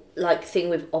whole like thing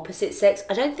with opposite sex.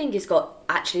 I don't think it's got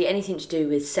actually anything to do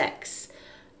with sex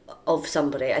of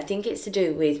somebody. I think it's to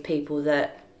do with people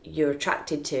that you're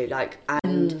attracted to, like,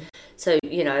 and so,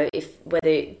 you know, if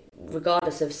whether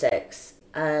regardless of sex,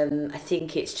 I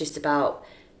think it's just about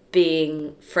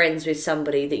being friends with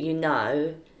somebody that you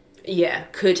know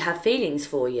could have feelings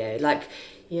for you, like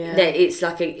that it's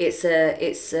like it's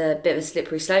a bit of a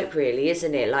slippery slope, really,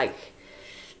 isn't it? Like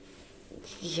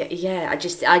I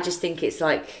just think it's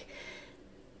like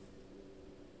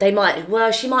she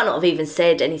might not have even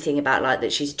said anything about like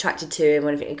that she's attracted to him or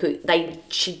anything.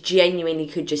 She genuinely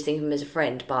could just think of him as a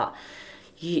friend, but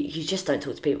you just don't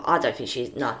talk to people. I don't think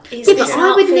she's no. Yeah, but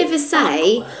I would never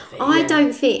say. I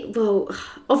don't think. Well,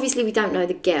 obviously we don't know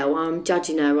the girl. I'm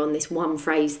judging her on this one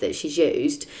phrase that she's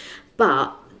used,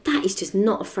 but that is just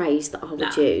not a phrase that I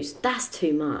would use. That's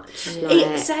too much.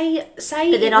 Like, say.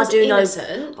 But then I do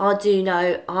innocent.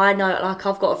 know. I know. Like,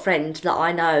 I've got a friend that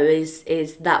I know is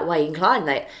that way inclined.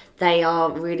 They are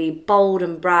really bold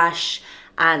and brash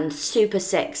and super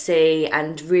sexy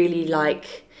and really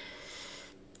like.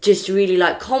 Just really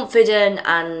like confident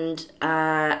and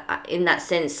in that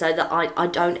sense, so that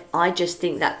I just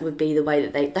think that would be the way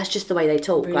that that's just the way they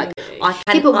talk. Really? Like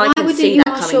but why would you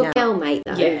ask your girlmate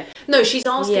though? Yeah, no, she's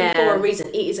asking for a reason.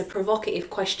 It is a provocative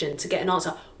question to get an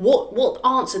answer. What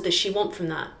answer does she want from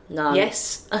that? No.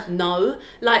 Yes. No.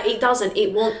 Like it doesn't.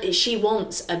 She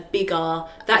wants a bigger.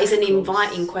 That is an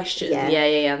inviting question.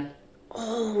 Yeah.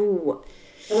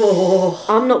 Oh,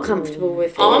 I'm not comfortable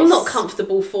with this. I'm not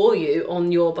comfortable for you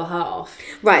on your behalf.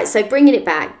 Right, so bringing it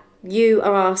back, you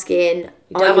are asking,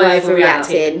 are you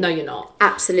overreacting? No, you're not.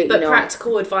 Absolutely but not. But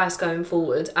practical advice going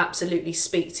forward, absolutely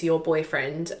speak to your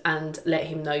boyfriend and let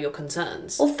him know your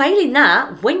concerns. Or failing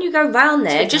that, when you go round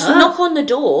there, just knock on the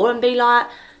door and be like,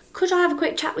 could I have a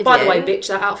quick chat with you? By the way, bitch,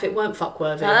 that outfit weren't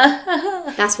fuck-worthy.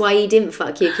 That's why he didn't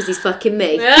fuck you, because he's fucking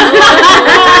me.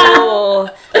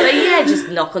 But yeah, just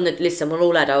knock on the... Listen, we're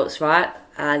all adults, right?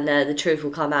 And the truth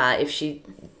will come out. If she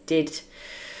did,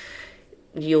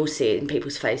 you'll see it in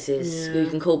people's faces. You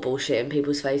can call bullshit in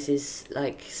people's faces,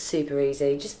 like, super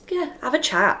easy. Just, have a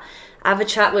chat. Have a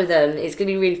chat with them. It's going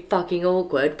to be really fucking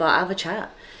awkward, but have a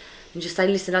chat. And just say,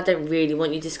 listen, I don't really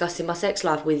want you discussing my sex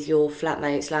life with your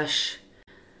flatmate /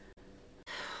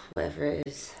 whatever it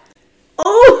is.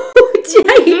 Oh,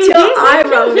 Jade, your eye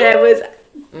roll there was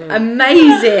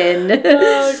amazing.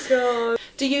 Oh, God.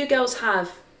 Do you girls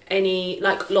have any,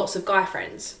 like, lots of guy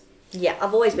friends? Yeah,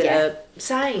 I've always been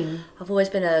Same. I've always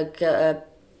been a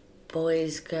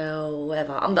boys, girl,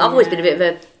 whatever. I've always been a bit of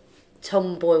a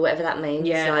tomboy, whatever that means.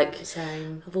 Yeah, like,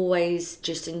 same. I've always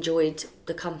just enjoyed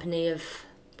the company of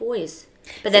boys.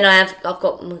 But then I've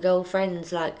got my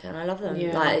girlfriends, like, and I love them.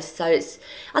 Yeah. Like, so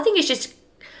I think it's just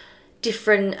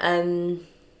different.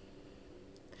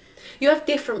 You have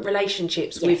different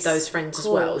relationships with those friends as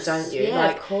well, don't you? Yeah,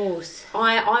 like, of course.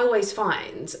 I always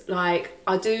find, like,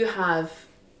 I do have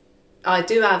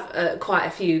quite a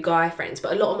few guy friends,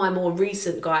 but a lot of my more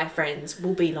recent guy friends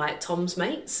will be like Tom's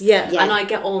mates. Yeah. And I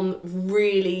get on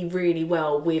really, really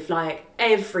well with like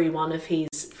every one of his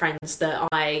friends that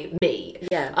I meet.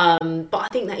 Yeah. But I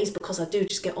think that is because I do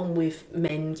just get on with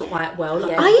men quite well.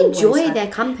 Like, I enjoy their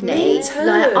company. Me too.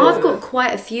 Like, I've got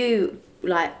quite a few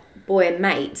like boy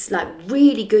mates, like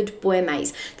really good boy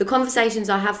mates. The conversations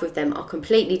I have with them are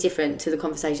completely different to the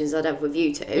conversations I'd have with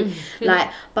you two. Like,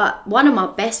 but one of my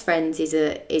best friends is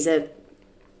a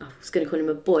I was going to call him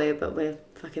a boy, but we're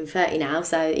fucking 30 now,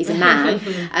 so he's a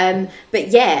man. But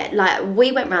yeah, like,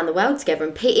 we went around the world together,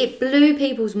 and it blew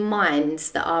people's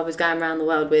minds that I was going around the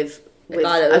world with a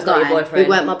guy who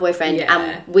weren't my boyfriend,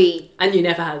 and you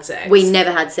never had sex. We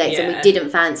never had sex, and we didn't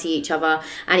fancy each other,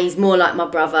 and he's more like my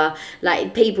brother.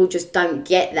 Like, people just don't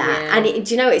get that. And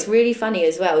do you know, it's really funny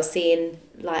as well seeing,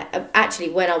 like, actually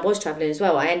when I was travelling as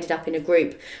well, I ended up in a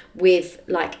group with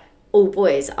like all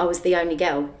boys. I was the only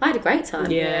girl. I had a great time.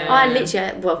 I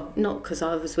literally, well, not because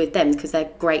I was with them, because they're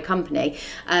great company.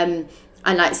 I'm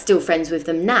like still friends with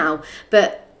them now,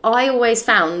 but I always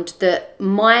found that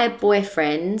my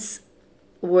boyfriends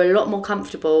were a lot more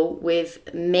comfortable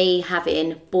with me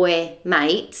having boy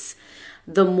mates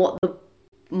than what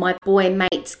my boy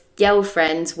mates'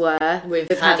 girlfriends were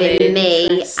with having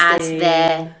me as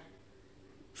their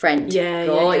friend. Yeah,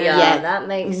 that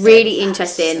makes really sense.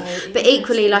 interesting. So but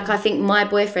equally, like, I think my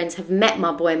boyfriends have met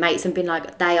my boy mates and been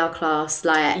like, they are class,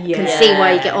 like, can see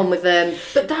why you get on with them.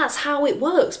 But that's how it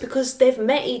works, because they've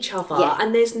met each other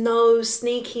and there's no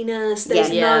sneakiness,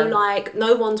 there's no, like,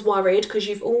 no one's worried because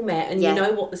you've all met and you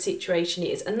know what the situation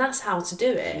is, and that's how to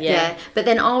do it. But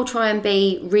then I'll try and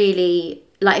be really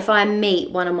like if I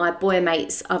meet one of my boy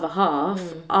mates' other half,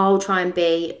 I'll try and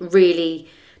be really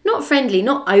not friendly,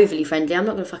 not overly friendly. I'm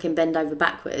not going to fucking bend over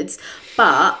backwards,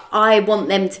 but I want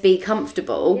them to be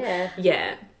comfortable.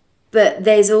 Yeah. But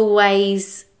there's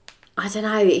always, I don't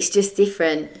know, it's just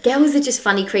different. Girls are just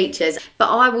funny creatures. But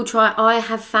I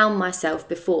have found myself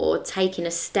before taking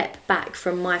a step back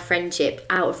from my friendship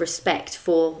out of respect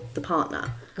for the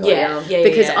partner.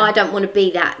 Because I don't want to be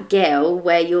that girl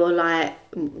where you're like,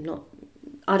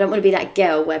 I don't want to be that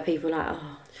girl where people are like,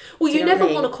 oh. Well, you never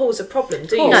want to cause a problem,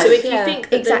 do you? No, so if you think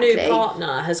that exactly. the new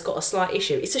partner has got a slight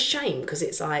issue, it's a shame because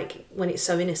it's like, when it's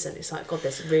so innocent, it's like, God,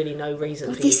 there's really no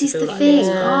reason for you to feel like this. This is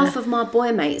the thing. Half of my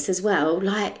boy mates as well,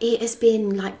 like, it has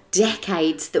been like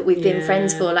decades that we've been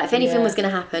friends for. Like, if anything was going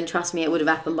to happen, trust me, it would have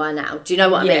happened by now. Do you know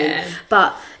what I mean?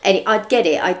 But I get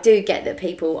it. I do get that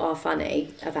people are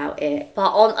funny about it. But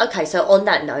on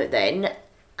that note then,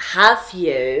 have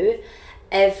you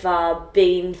ever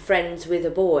been friends with a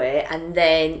boy and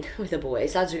then with a boy, it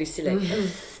sounds really silly,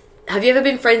 have you ever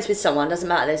been friends with someone, doesn't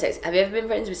matter their sex, have you ever been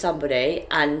friends with somebody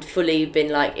and fully been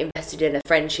like invested in a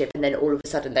friendship and then all of a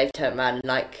sudden they've turned around and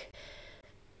like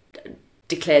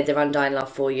declared their undying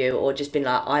love for you, or just been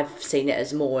like, I've seen it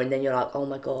as more, and then you're like, oh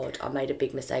my God, I made a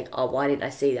big mistake, oh, why didn't I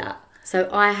see that? So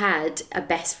I had a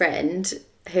best friend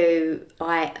who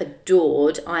I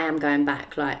adored. I am going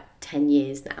back like 10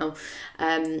 years now.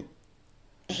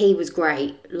 He was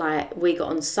great. Like, we got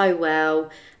on so well.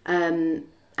 And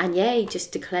yeah, he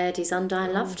just declared his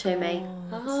undying love to me.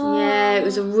 Yeah, it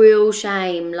was a real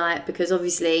shame, like, because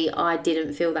obviously I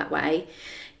didn't feel that way.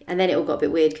 And then it all got a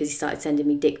bit weird because he started sending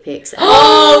me dick pics. And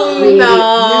No! And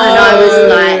I was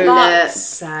like,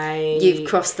 look, you've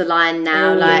crossed the line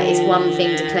now. It's one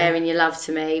thing declaring your love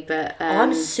to me, but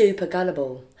I'm super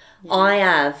gullible. I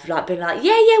have like been like,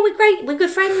 yeah, we're great, we're good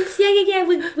friends, yeah,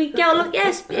 we get along,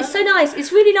 yes, it's so nice,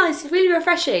 it's really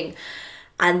refreshing.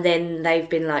 And then they've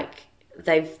been like,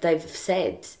 they've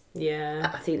said,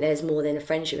 I think there's more than a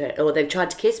friendship, or they've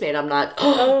tried to kiss me and I'm like,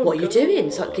 what are you doing?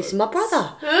 It's like kissing my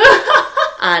brother.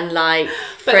 And like,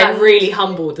 but that really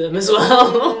humbled them as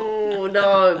well.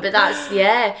 No, but that's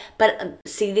but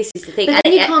see, this is the thing, but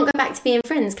then you can't go back to being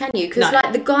friends, can you? Because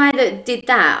like the guy that did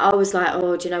that, I was like,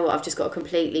 oh, do you know what, I've just got to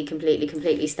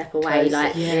completely step away,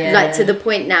 like to the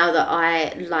point now that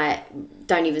I like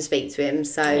don't even speak to him.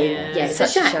 So it's a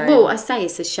shame. Well, I say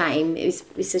it's a shame.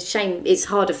 It's a shame. It's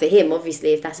harder for him,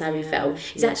 obviously, if that's how he felt.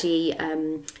 He's actually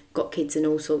got kids and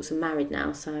all sorts and married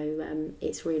now, so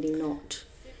it's really not.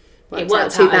 It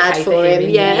worked too out bad okay for him.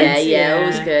 It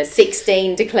was good.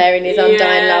 16, declaring his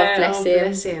undying love.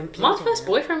 Bless him. My first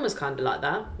boyfriend was kind of like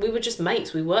that. We were just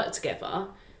mates. We worked together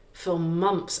for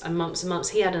months and months and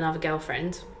months. He had another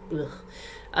girlfriend.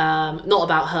 Not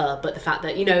about her, but the fact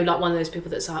that, you know, like one of those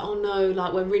people that's like, oh no,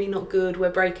 like we're really not good,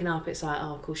 we're breaking up. It's like,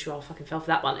 oh, of course you are. I fucking fell for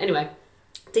that one. Anyway,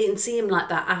 didn't see him like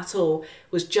that at all.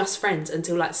 Was just friends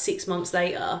until like 6 months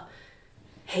later.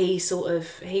 He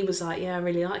was like, yeah, I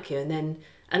really like you, and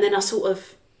then I sort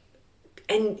of,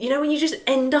 and you know when you just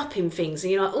end up in things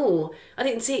and you're like, oh, I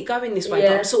didn't see it going this way,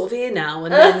 but I'm sort of here now.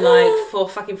 And then like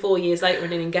 4 years later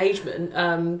in an engagement,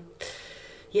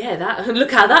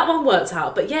 look how that one worked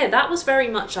out. But yeah, that was very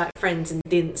much like friends and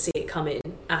didn't see it coming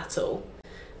at all.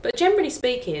 But generally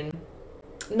speaking,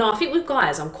 no, I think with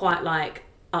guys I'm quite like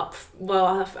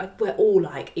we're all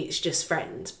like, it's just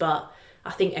friends, but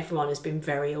I think everyone has been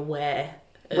very aware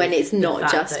when it's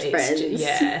not just friends.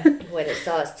 When it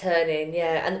starts turning,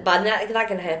 but that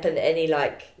can happen to any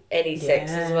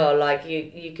sex as well. Like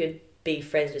you could be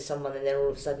friends with someone and then all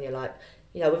of a sudden you're like,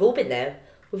 you know, we've all been there.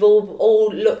 We've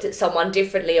all looked at someone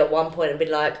differently at one point and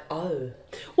been like, oh,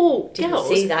 didn't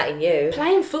see that in you.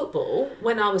 Playing football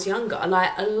when I was younger,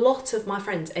 like a lot of my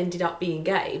friends ended up being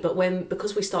gay, but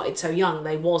because we started so young,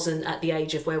 they wasn't at the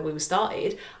age of where we were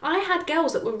started. I had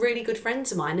girls that were really good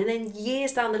friends of mine, and then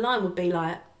years down the line would be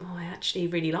like, oh, I actually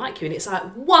really like you, and it's like,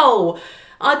 whoa,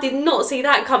 I did not see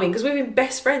that coming, because we've been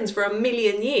best friends for a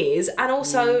million years, and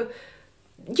also.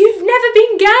 You've never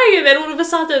been gay, and then all of a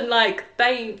sudden, like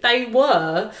they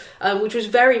were, which was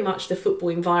very much the football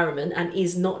environment, and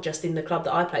is not just in the club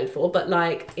that I played for, but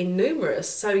like in numerous.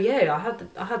 So yeah,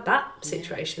 I had that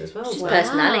situation as well. It's just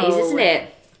personalities, isn't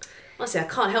it? Honestly, I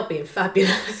can't help being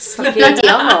fabulous. Bloody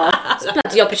are. It's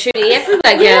bloody opportunity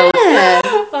everywhere, girls. Yeah.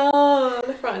 Oh,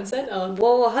 left, right, and centre.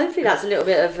 Well, hopefully that's a little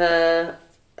bit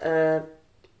of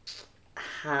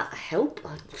help.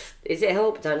 Is it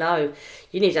help? Don't know.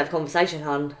 You need to have a conversation,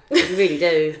 hon. You really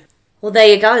do. Well, there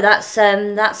you go. That's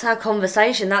our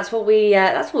conversation. That's what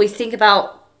we think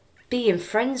about being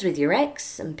friends with your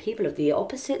ex and people of the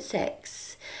opposite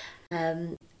sex.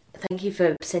 thank you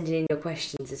for sending in your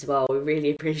questions as well. We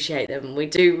really appreciate them. We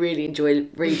do really enjoy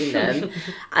reading them,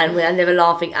 and we're never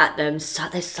laughing at them. So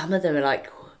there's some of them are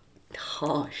like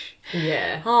harsh.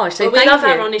 Harsh. So we thank love you.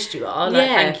 how honest you are. Like,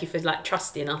 Yeah. thank you for like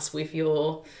trusting us with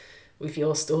your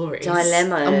stories.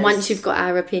 Dilemmas. And once you've got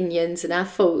our opinions and our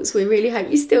thoughts, we really hope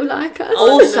you still like us.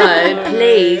 Also,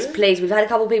 please, we've had a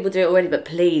couple of people do it already, but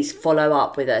please follow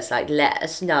up with us. Like, let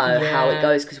us know how it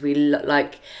goes, because we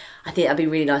like. I think that'd be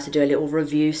really nice to do a little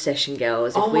review session,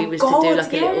 girls. If we was to do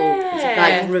like a little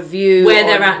like review where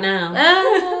they're at now.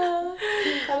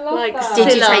 Like,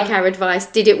 Did you take our advice?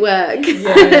 Did it work?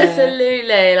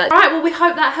 absolutely. Like, Right, well, we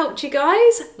hope that helped you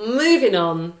guys. Moving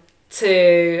on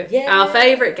to our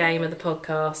favourite game of the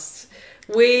podcast.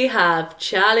 We have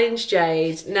Challenge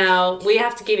Jade. Now, we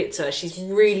have to give it to her. She's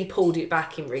really pulled it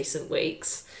back in recent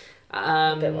weeks.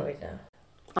 a bit worried now.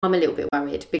 I'm a little bit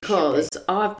worried because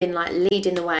I've been like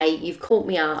leading the way. You've caught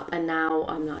me up, and now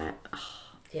I'm like,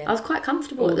 I was quite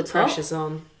comfortable All at the the top. pressure's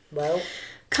on. Well,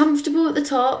 Comfortable at the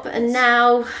top, and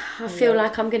now I feel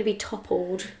like I'm going to be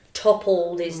toppled.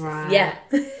 toppled is Right.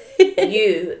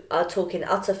 You are talking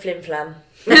utter flim flam.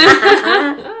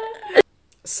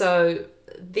 So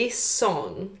this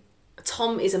song,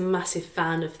 Tom is a massive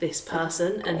fan of this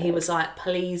person, and he was like,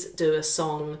 please do a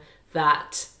song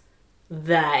that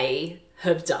they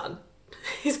have done.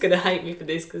 He's going to hate me for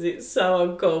this because it's so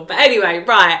uncool. But anyway,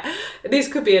 right, this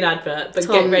could be an advert, but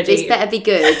Tom, get ready. this better be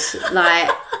good. Like,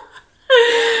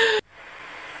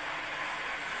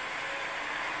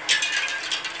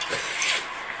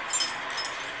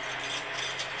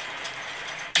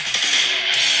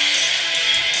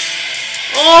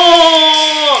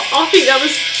 Oh, I think that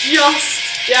was just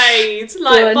Jade.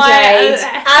 Like, Go on, by Jade.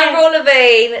 Avril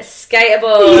Lavigne, Skater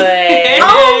Boy.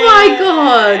 oh my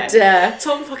god.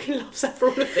 Tom fucking loves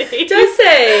Avril Lavigne. Does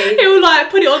he? He'll like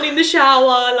put it on in the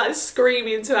shower, like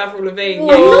screaming to Avril Lavigne.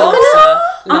 What? Yeah, he loves her.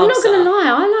 I'm Loves not going her. to lie,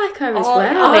 I like her as Oh,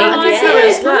 well. I mean, I can yeah. see where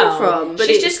it's as well. coming from. But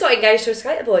She's it- just got engaged to a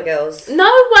Skater Boy, girls. No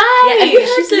way! Yeah, have you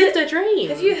heard She's the- lived her dream.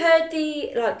 Have you heard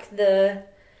the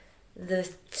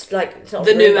like it's not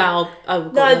the a new rumour. album? Oh,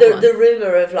 No, God, the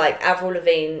rumor of like Avril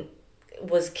Lavigne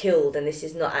was killed, and this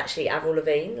is not actually Avril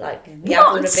Lavigne. Like the What?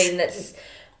 Avril Lavigne that's.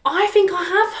 I think I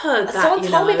have heard that. Someone you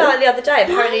told me know. about it the other day.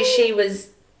 Apparently,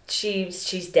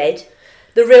 she's dead.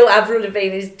 The real Avril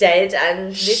Lavigne is dead,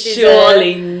 and this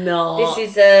Surely is not. this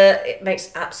is it makes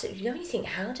absolutely. You know, when you think,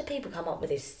 how do people come up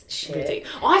with this shit?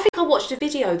 Ridiculous. I think I watched a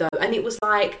video though, and it was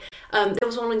like there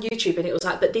was one on YouTube, and it was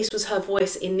like, but this was her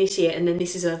voice in this year, and then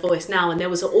this is her voice now, and there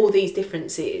was all these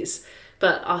differences.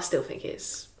 But I still think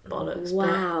it's bollocks.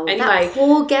 Wow, But that anyway.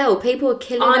 poor girl. People are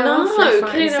killing I her know, off left,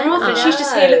 right, killing and her off, and centre. she's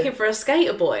just here looking for a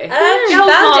skater boy. She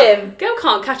found him. Girl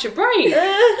can't catch a break.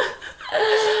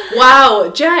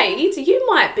 Wow, Jade, you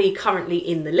might be currently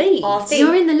in the lead. I think,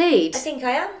 You're in the lead. I think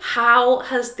I am. How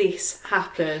has this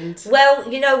happened? Well,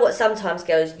 you know what? Sometimes,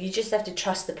 girls, you just have to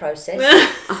trust the process.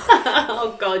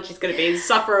 Oh God, she's going to be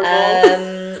insufferable.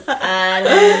 And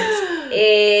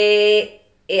it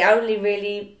only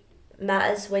really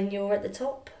matters when you're at the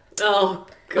top. Oh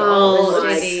God. Oh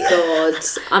my really- god.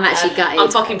 I'm actually gutted. I'm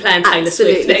fucking playing Taylor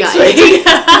Swift Absolutely next gutted. week.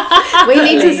 We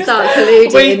need to start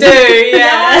colluding. We do,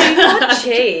 yeah. No,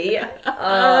 cheat.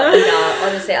 No,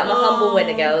 honestly, I'm a humble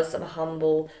winner, girls. I'm a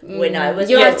humble winner. It was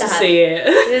You nice have to have, see it.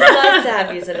 It was nice to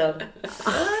have you along.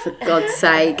 For God's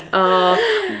sake. Oh.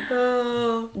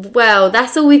 Well,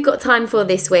 that's all we've got time for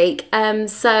this week.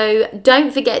 So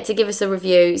don't forget to give us a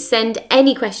review. Send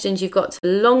any questions you've got to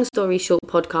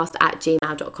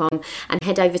longstoryshortpodcast@gmail.com and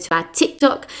head over to our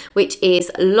TikTok, which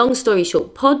is Long Story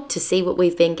Short Pod, to see what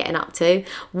we've been getting up to.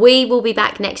 We will be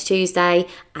back next Tuesday,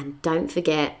 and don't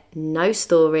forget, no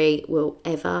story will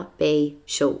ever be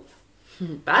short.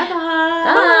 Bye-bye.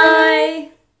 Bye.